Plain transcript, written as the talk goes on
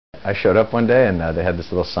I showed up one day and they had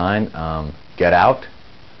this little sign, "Get out."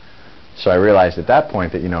 So I realized at that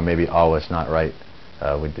point that, you know, maybe all was not right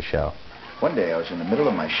with the show. One day I was in the middle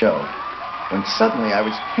of my show when suddenly I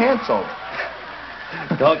was canceled.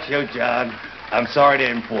 Talk show, John. I'm sorry to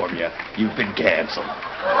inform you. You've been canceled.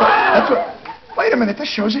 That's what... Wait a minute, this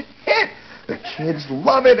show's a hit. The kids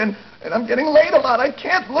love it, and I'm getting laid a lot. I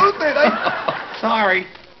can't lose it. Sorry.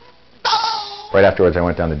 Right afterwards, I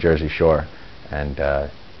went down the Jersey Shore and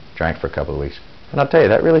drank for a couple of weeks. And I'll tell you,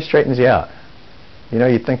 that really straightens you out. You know,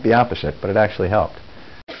 you'd think the opposite, but it actually helped.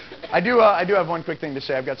 I do have one quick thing to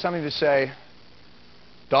say. I've got something to say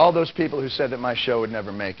to all those people who said that my show would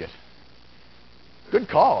never make it. Good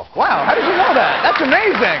call. Wow, how did you know that? That's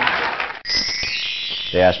amazing.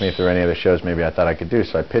 They asked me if there were any other shows maybe I thought I could do,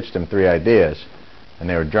 so I pitched them 3 ideas, and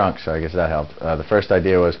they were drunk, so I guess that helped. The first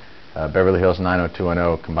idea was Beverly Hills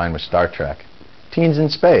 90210 combined with Star Trek. Teens in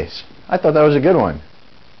Space. I thought that was a good one.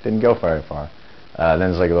 Didn't go very far. Then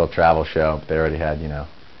there's like a little travel show, but they already had, you know,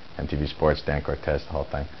 MTV Sports, Dan Cortez, the whole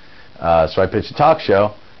thing. So I pitched a talk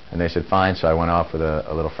show, and they said fine, so I went off with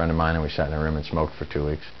a little friend of mine, and we sat in a room and smoked for 2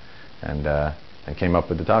 weeks, and came up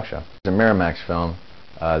with the talk show. It was a Miramax film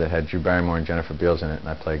that had Drew Barrymore and Jennifer Beals in it, and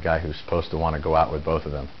I play a guy who's supposed to want to go out with both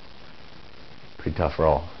of them. Pretty tough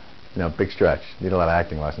role. You know, big stretch. Need a lot of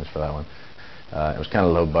acting lessons for that one. It was kind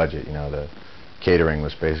of low budget, you know. The catering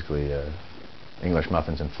was basically English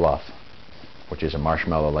muffins and fluff, which is a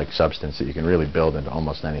marshmallow-like substance that you can really build into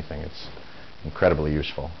almost anything. It's incredibly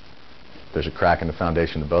useful. There's a crack in the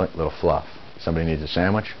foundation of the building, little fluff. Somebody needs a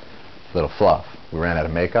sandwich, little fluff. We ran out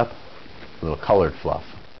of makeup, a little colored fluff.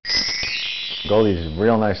 Goldie's a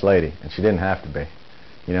real nice lady, and she didn't have to be.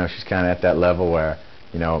 You know, she's kind of at that level where,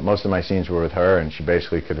 you know, most of my scenes were with her, and she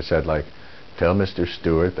basically could have said, like, "Tell Mr.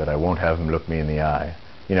 Stewart that I won't have him look me in the eye."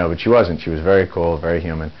 You know, but she wasn't. She was very cool, very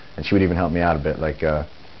human, and she would even help me out a bit. Like,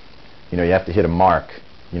 you know, you have to hit a mark,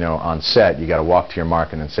 you know, on set. You got to walk to your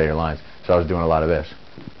mark and then say your lines. So I was doing a lot of this.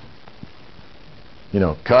 You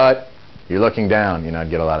know, cut, you're looking down. You know,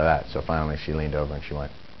 I'd get a lot of that. So finally she leaned over and she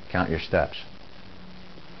went, "Count your steps."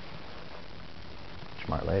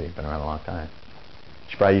 Smart lady, been around a long time.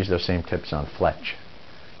 She probably used those same tips on Fletch.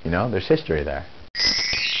 You know, there's history there.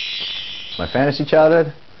 My fantasy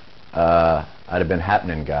childhood, I'd have been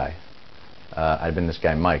happening guy. I'd have been this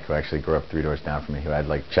guy Mike, who actually grew up 3 doors down from me, who had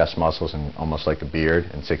like chest muscles and almost like a beard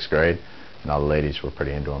in 6th grade, and all the ladies were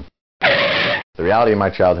pretty into him. The reality of my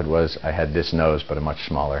childhood was I had this nose but a much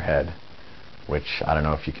smaller head, which I don't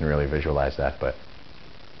know if you can really visualize that, but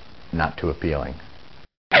not too appealing.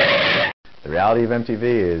 The reality of MTV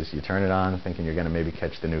is you turn it on thinking you're going to maybe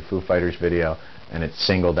catch the new Foo Fighters video, and it's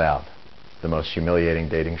singled out the most humiliating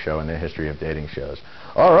dating show in the history of dating shows.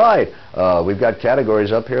 All right, we've got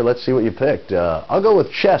categories up here. Let's see what you picked. I'll go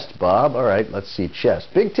with chest, Bob. All right, let's see chest.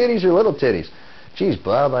 Big titties or little titties? Geez,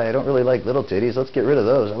 Bob, I don't really like little titties. Let's get rid of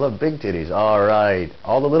those. I love big titties. All right,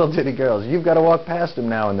 all the little titty girls, you've got to walk past them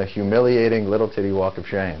now in the humiliating little titty walk of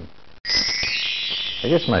shame. I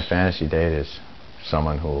guess my fantasy date is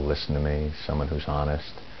someone who will listen to me, someone who's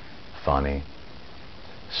honest, funny,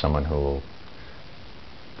 someone who will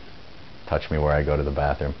touch me where I go to the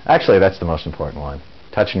bathroom. Actually, that's the most important one.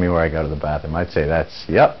 Touching me where I go to the bathroom. I'd say that's,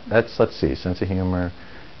 yep, that's, let's see, sense of humor,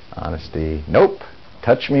 honesty. Nope.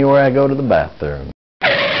 Touch me where I go to the bathroom.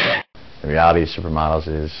 The reality of supermodels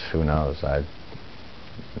is, who knows? I've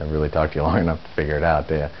never really talked to you long enough to figure it out.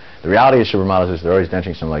 The reality of supermodels is they're always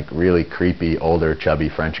dancing some like really creepy, older, chubby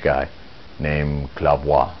French guy named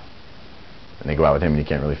Clavois. And they go out with him and you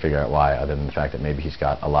can't really figure out why, other than the fact that maybe he's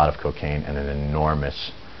got a lot of cocaine and an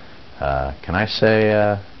enormous, can I say,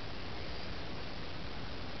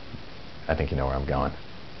 I think you know where I'm going,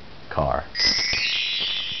 car.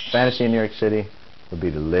 Fantasy in New York City would be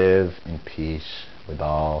to live in peace with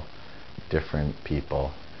all different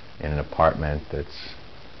people in an apartment that's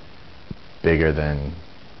bigger than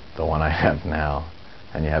the one I have now,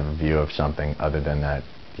 and you have a view of something other than that,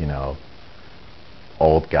 you know,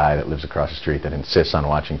 old guy that lives across the street that insists on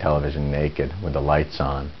watching television naked with the lights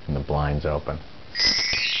on and the blinds open.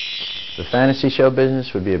 The fantasy show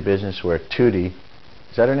business would be a business where Tootie,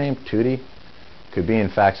 is that her name, Tootie? Could be in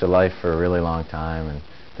Facts of Life for a really long time and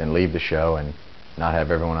then leave the show and not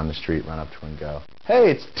have everyone on the street run up to her and go,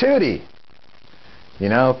 "Hey, it's Tootie!" You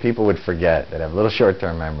know, people would forget. They'd have a little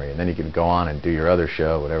short-term memory, and then you could go on and do your other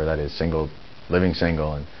show, whatever that is, Living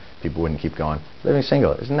Single, and people wouldn't keep going, "Living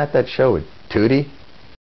Single, isn't that show with Tootie?"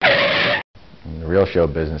 And the real show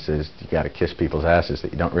business is you got to kiss people's asses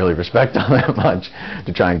that you don't really respect all that much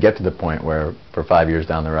to try and get to the point where for 5 years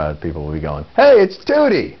down the road people will be going, "Hey, it's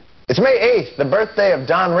Tootie!" It's May 8th, the birthday of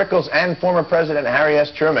Don Rickles and former President Harry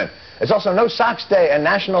S. Truman. It's also No Socks Day and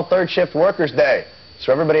National Third Shift Workers Day.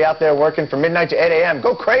 So everybody out there working from midnight to 8 a.m.,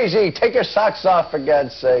 go crazy. Take your socks off, for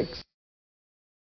God's sakes.